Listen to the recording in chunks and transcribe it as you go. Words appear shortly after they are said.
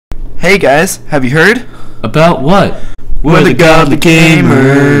Hey guys, have you heard? About what? We're the godly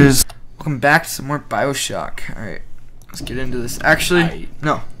gamers. Welcome back to some more Bioshock. Alright, let's get into this. Actually,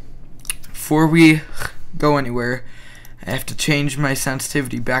 no. Before we go anywhere, I have to change my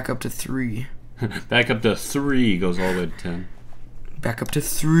sensitivity back up to 3. Back up to 3 goes all the way to 10. Back up to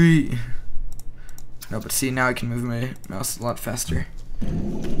 3. No, but see, now I can move my mouse a lot faster.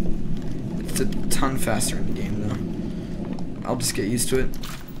 It's a ton faster in the game, though. I'll just get used to it.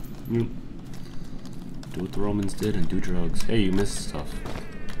 Yep. Do what the Romans did and do drugs. Hey, you missed stuff.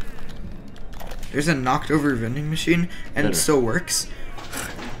 There's a knocked over vending machine, and it still works.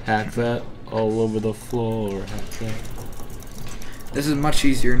 Hack that all over the floor. Hack that. This is much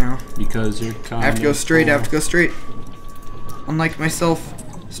easier now. Because you're kind of... I have to go straight, I have to go straight. Unlike myself,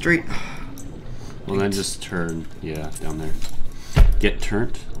 straight. Well, then just turn. Yeah, down there. Get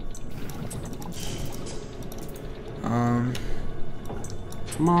turned.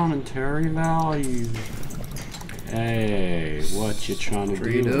 Monetary value. Hey, what you trying to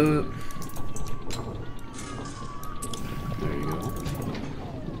straight do? Up. There you go.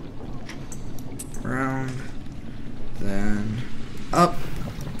 Round. Then up.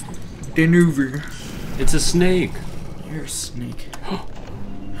 Then over. It's a snake. You're a snake.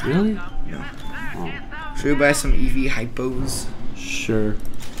 Really? No. Oh. Should we buy some EV hypos? Sure.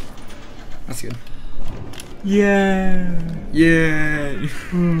 That's good. Yeah. Yeah.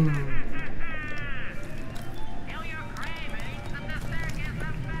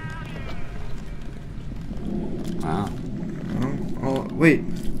 Wow. Oh, wait.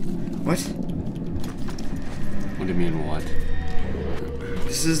 What? What do you mean, what?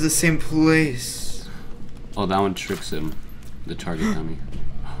 This is the same place. Oh, that one tricks him. The target dummy.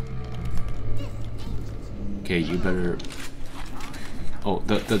 Okay, you better... Oh,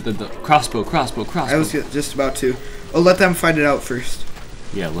 the crossbow. I was just about to. Oh, let them find it out first.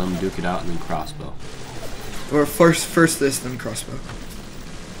 Yeah, let them duke it out and then crossbow. Or first this, then crossbow.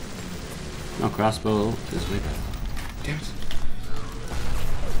 No, crossbow is way better. Damn it.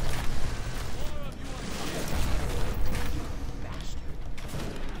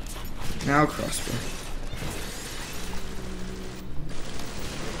 Now crossbow.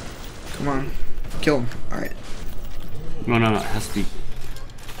 Come on. Kill him. Alright. No, it has to be...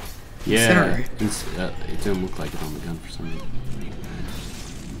 Yeah, Incendiary. It didn't look like it on the gun for some reason.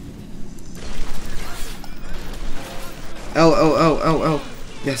 L.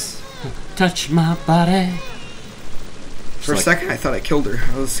 Yes. Touch my body. For a second I thought I killed her.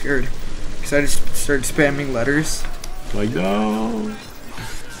 I was scared. Because I just started spamming letters. Like, no.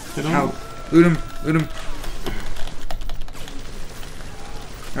 Ow. Loot him.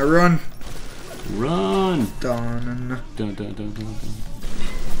 Now run. Run. Dun. Dun.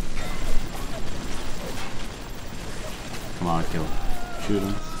 Come on, kill him. Shoot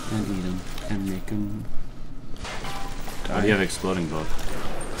him and eat him and make him. Why do you have exploding bow?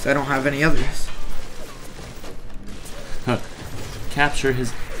 Because I don't have any others. Capture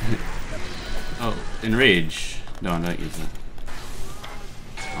his... Oh, enrage. No, not use it.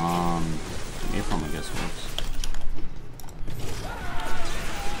 Napalm, I guess, works.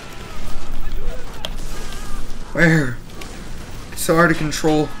 Where? It's so hard to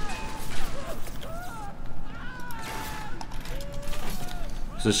control.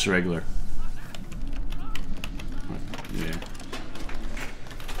 It's just regular. Yeah.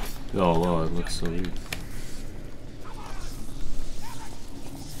 Oh, it looks so weird.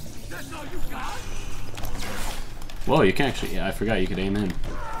 Whoa, you can actually... Yeah, I forgot you could aim in.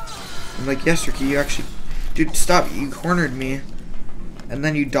 I'm like, yes, Ricky, you actually... Dude, stop. You cornered me. And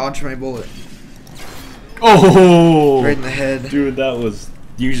then you dodged my bullet. Oh! Right in the head. Dude, that was...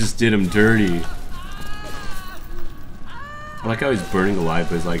 You just did him dirty. I like how he's burning alive,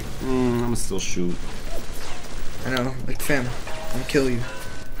 but he's like, I'm gonna still shoot. I know. Like, fam, I'm gonna kill you.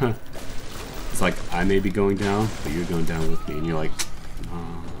 It's like, I may be going down, but you're going down with me. And you're like,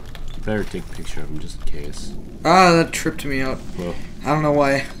 you better take a picture of him just in case. Ah, that tripped me out. Well, I don't know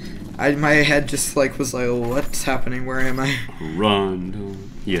why. My head just like was like, oh, what's happening? Where am I?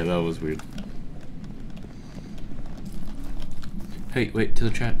 Run. Yeah, that was weird. Hey, wait, to the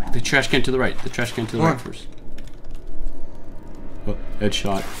trash can to the right. The trash can to the right first. Oh,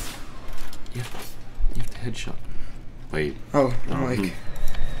 headshot. You have to headshot. Wait. Oh, I'm like...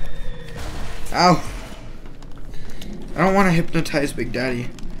 Ow! I don't want to hypnotize Big Daddy.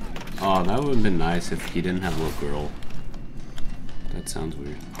 Oh, that would have been nice if he didn't have a little girl. That sounds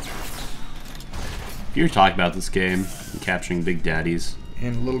weird. If you were talking about this game, and capturing big daddies.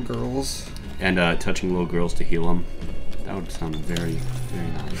 And little girls. And touching little girls to heal them, that would sound very, very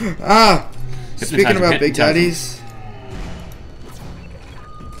nice. Ah! Speaking about big daddies,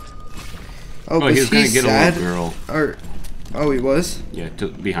 Oh, Oh, was he was gonna get sad? a little girl. Or, oh, he was? Yeah,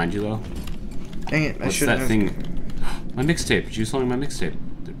 behind you though. Dang it, I What's shouldn't that have. thing? My mixtape. Did you selling my mixtape?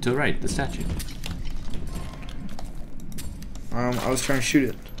 To the right, the statue. I was trying to shoot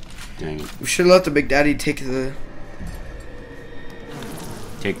it. Dang it. We should have let the Big Daddy take the...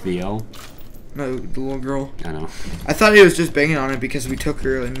 Take the L? No, the little girl. I know. I thought he was just banging on it because we took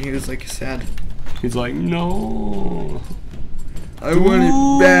her and he was like sad. He's like, no. I want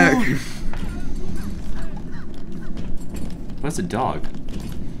it back. That's a dog.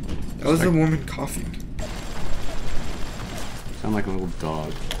 That was a woman coughing. Sound like a little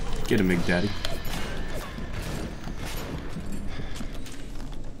dog. Get him, Big Daddy.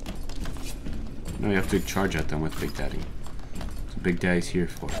 No, you have to charge at them with Big Daddy. That's what Big Daddy's here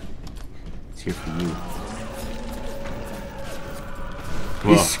for. He's here for you.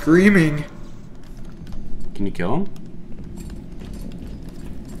 Whoa. He's screaming. Can you kill him?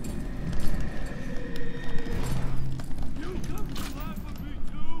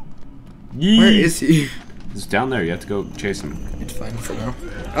 Where is he? He's down there. You have to go chase him. It's fine for now.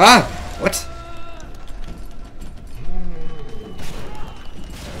 Ah! What?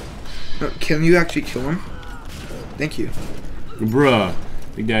 No, can you actually kill him? Thank you. Bruh.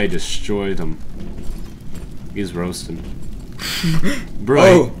 Big Daddy destroyed him. He's roasting. Bro,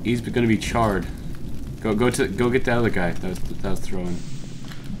 Oh. he's gonna be charred. Go get the other guy that was throwing.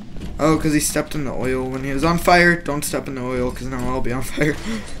 Oh, because he stepped in the oil when he was on fire. Don't step in the oil, because now I'll be on fire.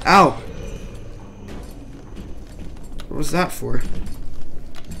 Ow! What was that for?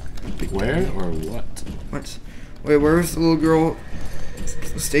 Where or what? What? Wait, where was the little girl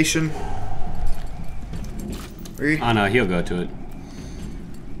station? Where? Oh no, he'll go to it.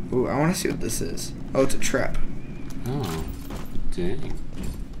 Ooh, I want to see what this is. Oh, it's a trap. Oh, dang.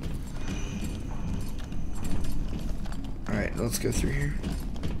 Alright, let's go through here.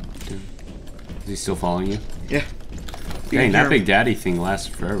 Is he still following you? Yeah. Dang, that Big Daddy thing lasts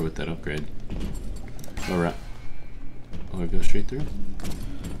forever with that upgrade. Go right. Oh, go straight through?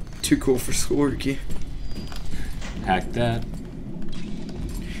 Too cool for school, Ricky. Hack that.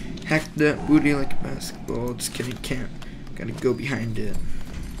 Hack that booty like a basketball. Just kidding, can't. Gotta go behind it.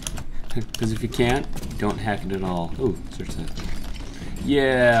 Because if you can't, don't hack it at all. Ooh, search that.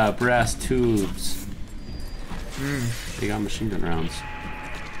 Yeah, brass tubes. They got machine gun rounds.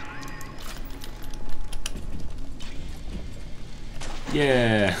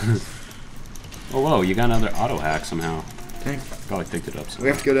 Yeah. Oh, whoa, you got another auto hack somehow. Dang. Probably picked it up We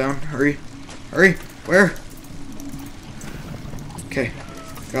somewhere. have to go down. Hurry. Hurry. Where? Okay.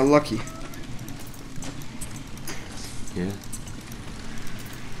 Got lucky. Yeah.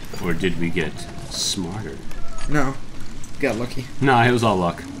 Or did we get smarter? No. Got lucky. Nah, it was all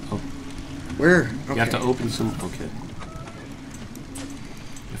luck. Oh, Where? Okay. you have to open some. Okay.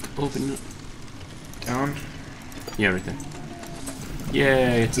 You have to open it. Down. Yeah, right there.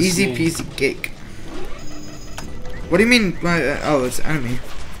 Yay, it's a Easy snake. peasy cake. What do you mean? Oh, it's enemy.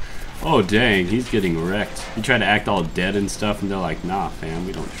 Oh, dang, he's getting wrecked. He tried to act all dead and stuff, and they're like, nah, fam,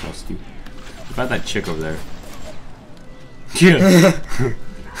 we don't trust you. What about that chick over there? Yeah.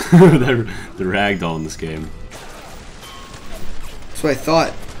 the ragdoll in this game. That's what I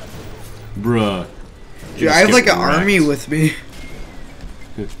thought. Bruh. Dude, I have like an army with me.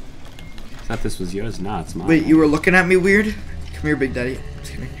 I thought this was yours. Nah, it's mine. Wait, you were looking at me weird? Come here, Big Daddy.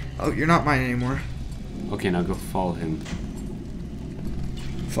 Just kidding. Oh, you're not mine anymore. Okay, now go follow him.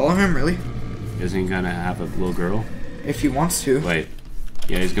 Follow him, really? Isn't he gonna have a little girl? If he wants to. Wait.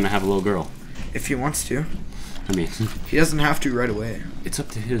 Yeah, he's gonna have a little girl. If he wants to. I mean, He doesn't have to right away. it's up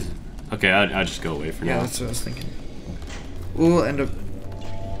to his. Okay, I'll just go away for Yeah, now. that's what I was thinking. We'll end up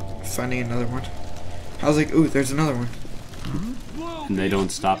finding another one. I was like, ooh, there's another one. And they don't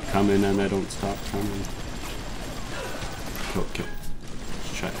stop coming, and they don't stop coming. Okay.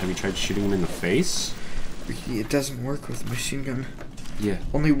 Have you tried shooting him in the face? It doesn't work with a machine gun. Yeah.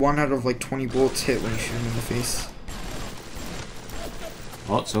 Only 1 out of like 20 bullets hit when you shoot him in the face.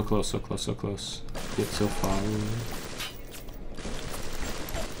 Oh, so close, so close, so close. Get so far away.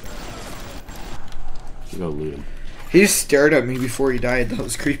 You go loot him. He just stared at me before he died. That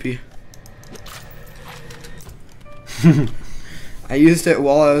was creepy. I used it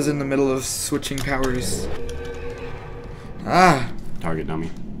while I was in the middle of switching powers. Ah. Target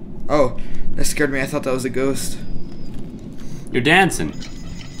dummy. Oh, that scared me. I thought that was a ghost. You're dancing.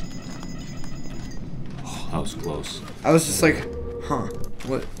 Oh, that was close. I was just like, huh.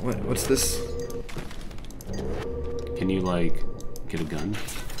 What's this? Can you, like, get a gun?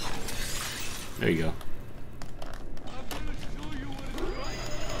 There you go.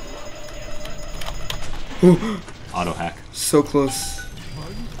 Ooh, Auto hack. so close.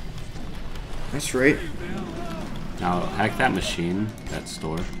 That's right. Now hack that machine, that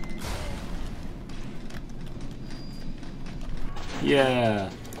store. Yeah.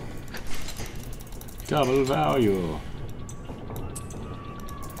 Double value.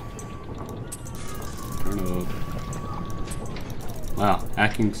 Turn up. Wow,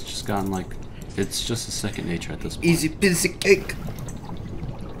 hacking's just gone like, it's just a second nature at this point. Easy peasy cake.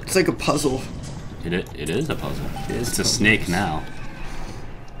 It's like a puzzle. It is a puzzle. It's a puzzle. snake now.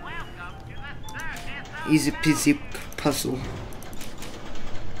 Easy peasy puzzle.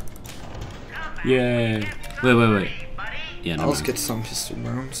 Yay. Wait. Yeah, no. Let's get some pistol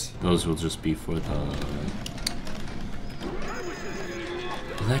rounds. Those will just be for the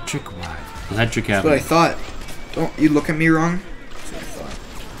electric wire. Electric That's avenue. what I thought. Don't you look at me wrong. That's what I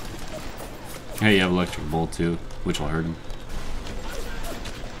thought. Hey, you have electric bolt too, which will hurt him.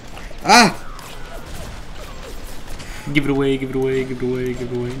 Ah! Give it away, give it away, give it away,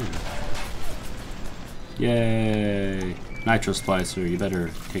 give it away now. Yay. Nitro Splicer, you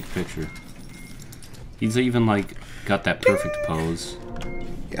better take a picture. He's even like got that perfect pose.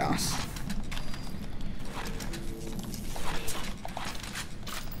 Yes.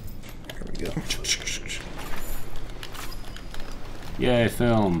 There we go. Yay,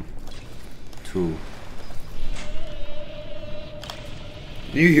 film. 2.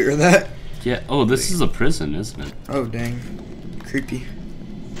 You hear that? Yeah, oh, this is a prison, isn't it? Oh, dang. Creepy.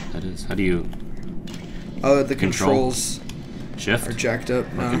 That is. How do you... Oh, the Control? controls Shift? are jacked up.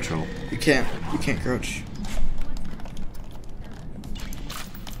 Or control? You can't crouch.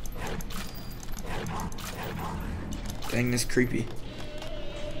 Dang, this creepy.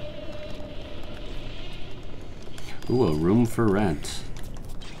 Ooh, a room for rent.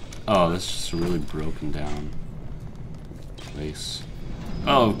 Oh, that's just a really broken down place.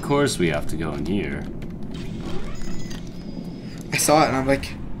 Oh, of course we have to go in here. I saw it and I'm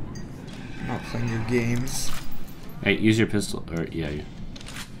like, I'm not playing your games. Hey, use your pistol. Or, yeah.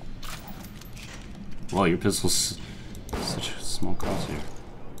 Wow, your pistol's such a small crosshair.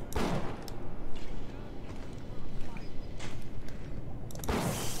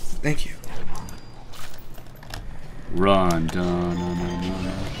 Thank you. Run, dun, dun, dun, dun,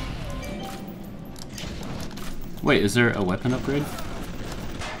 dun. Wait, is there a weapon upgrade?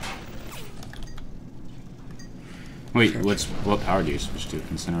 Wait, what power do you switch to?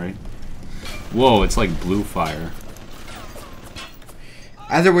 Incinerate? Whoa, it's like blue fire.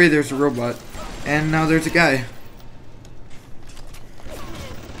 Either way, there's a robot, and now there's a guy.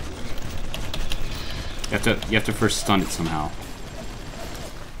 You have to first stun it somehow.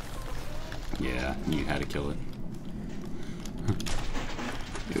 Yeah, you had to kill it.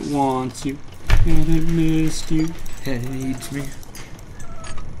 It wants you, and it missed you. And it needs me.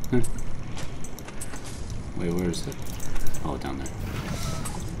 Wait, where is it? Oh, down there.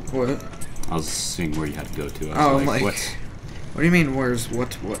 What? I was seeing where you had to go to. I Oh, was like, what? What do you mean, where's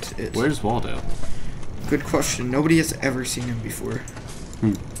what it? Where's Waldo? Good question. Nobody has ever seen him before.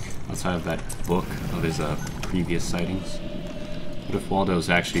 Let's have that book of his previous sightings. What if Waldo's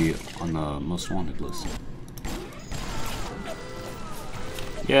actually on the most wanted list?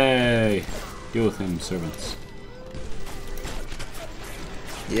 Yay! Deal with him, servants.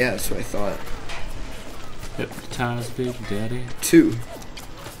 Yeah, that's what I thought. Hypnotize Big Daddy. 2.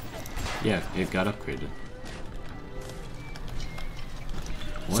 Yeah, it got upgraded.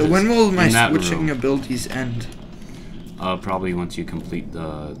 What So is when will my in that switching room? abilities end? Probably once you complete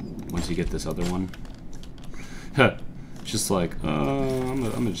once you get this other one. Just like, I'm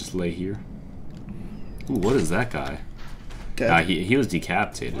gonna just lay here. Ooh, what is that guy? Dead. He was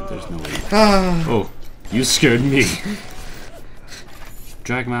decapitated. There's no way. Ah. Oh, you scared me.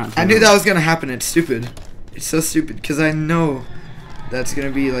 Drag him out. I knew that was gonna happen. It's stupid. It's so stupid because I know that's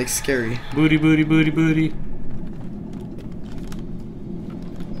gonna be like scary. Booty, booty, booty, booty.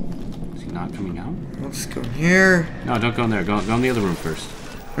 Is he not coming out? Let's go in here. No, don't go in there. Go in the other room first.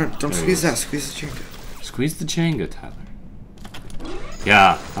 No, don't There squeeze he that. is. Squeeze the Jenga. Squeeze the Jenga, Tyler.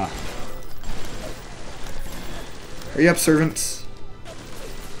 Yeah. Hurry up, servants.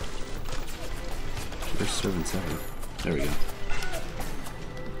 There's servants ever. There we go.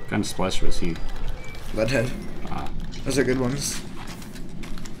 What kind of splicer was he? Leadhead. Ah. Those are good ones.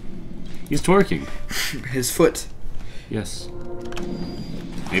 He's twerking. His foot. Yes.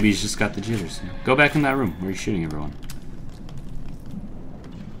 Maybe he's just got the jitters. Go back in that room where you're shooting everyone.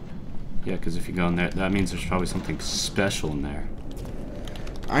 Yeah, because if you go in there, that means there's probably something special in there.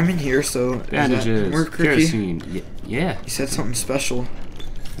 I'm in here, so Bandages, more creepy. kerosene. Yeah. You said something special.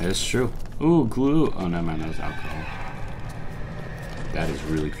 That is true. Ooh, glue. Oh, no, man, that was alcohol. That is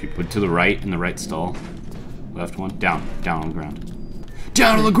really creepy. But to the right, in the right stall. Left one. Down. Down on the ground.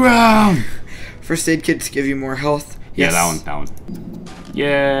 Down on the ground! First aid kits give you more health. Yeah, Yes. that one.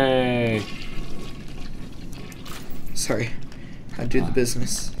 Yay! Sorry. I do the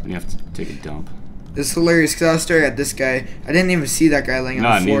business. You have to take a dump. This is hilarious because I was staring at this guy. I didn't even see that guy laying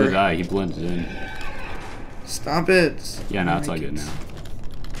on the floor. Neither did I. He blended in. Stop it. Yeah, now it's all good now.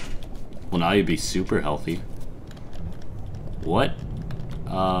 Well, now you'd be super healthy. What?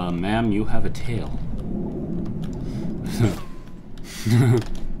 Ma'am, you have a tail.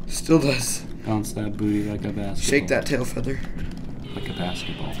 Still does. Bounce that booty like a basketball. Shake that tail feather. Like a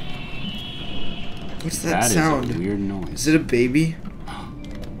basketball. What's that sound? Is a weird noise. Is it a baby?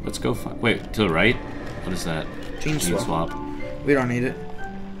 Let's go find. Wait, to the right? What is that? Gene swap. We don't need it.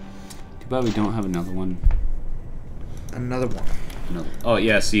 Too bad we don't have another one. Another one. Another. Oh,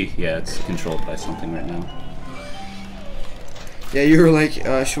 yeah, see? Yeah, it's controlled by something right now. Yeah, you were like,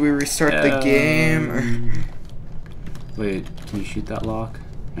 should we restart the game? Or... Wait, can you shoot that lock?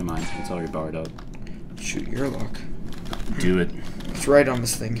 Never mind, it's already barred up. Shoot your lock. Do it. It's right on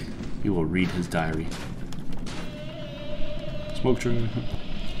this thing. You will read his diary. Smoke tree.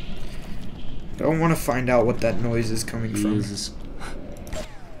 I don't want to find out what that noise is coming from.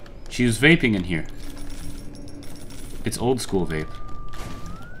 She was vaping in here. It's old school vape.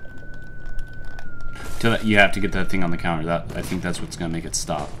 You have to get that thing on the counter. I think that's what's gonna make it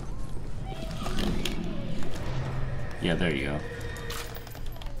stop. Yeah, there you go.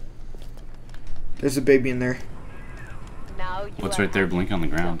 There's a baby in there. Now What's right there blinking on the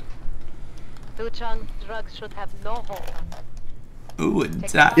ground? Suchong's drugs should have no hold. Ooh, a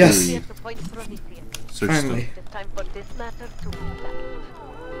diary. Yes. Search Finally. It's time for this matter to be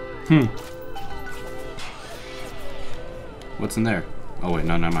left. What's in there? Oh wait,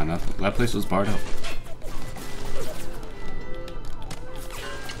 no, never mind. That place was barred up.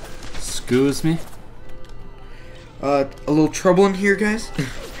 Excuse me? A little trouble in here, guys?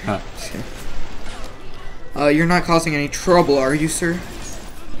 Huh. You're not causing any trouble, are you, sir?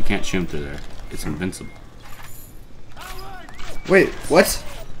 You can't shoot him through there. It's invincible. Wait, what?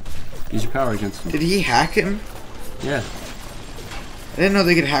 Use your power against him. Did he hack him? Yeah. I didn't know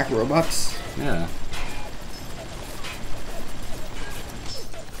they could hack robots. Yeah.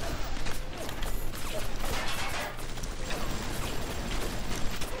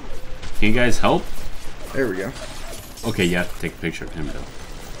 Can you guys help? There we go. Okay, you have to take a picture of him though.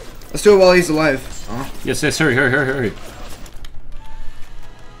 Let's do it while he's alive. Oh. Yes, yes, hurry, hurry, hurry, hurry.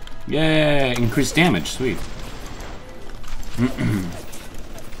 Yay, increased damage, sweet. Can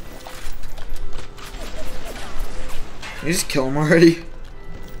you just kill him already?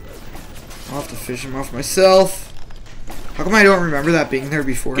 I'll have to fish him off myself. How come I don't remember that being there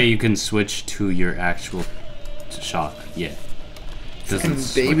before? Okay, you can switch to your actual shot. Yeah. Fucking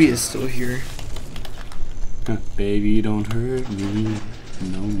baby is still here. Baby, don't hurt me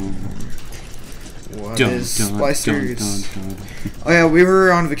no more. What is Splicers? Oh yeah, we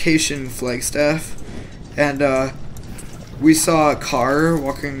were on vacation in Flagstaff, and we saw a car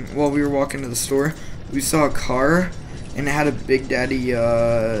walking. While we were walking to the store, we saw a car, and it had a Big Daddy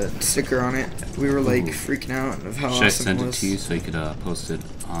sticker on it. We were like freaking out of how awesome it was. Should I send it to you so you could post it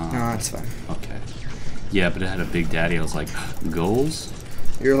on? No, it's fine. Okay. Yeah, but it had a Big Daddy. I was like, goals?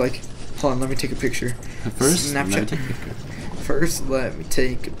 You're like, hold on, let me take a picture. First, Snapchat. let me take a picture. First, let me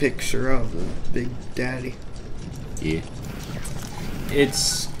take a picture of the Big Daddy. Yeah.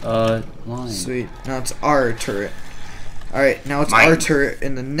 It's line. Sweet. Now it's our turret. Alright, now it's Mine. our turret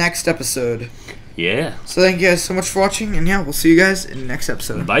in the next episode. Yeah. So thank you guys so much for watching, and yeah, we'll see you guys in the next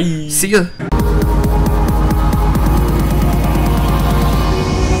episode. Bye. See ya.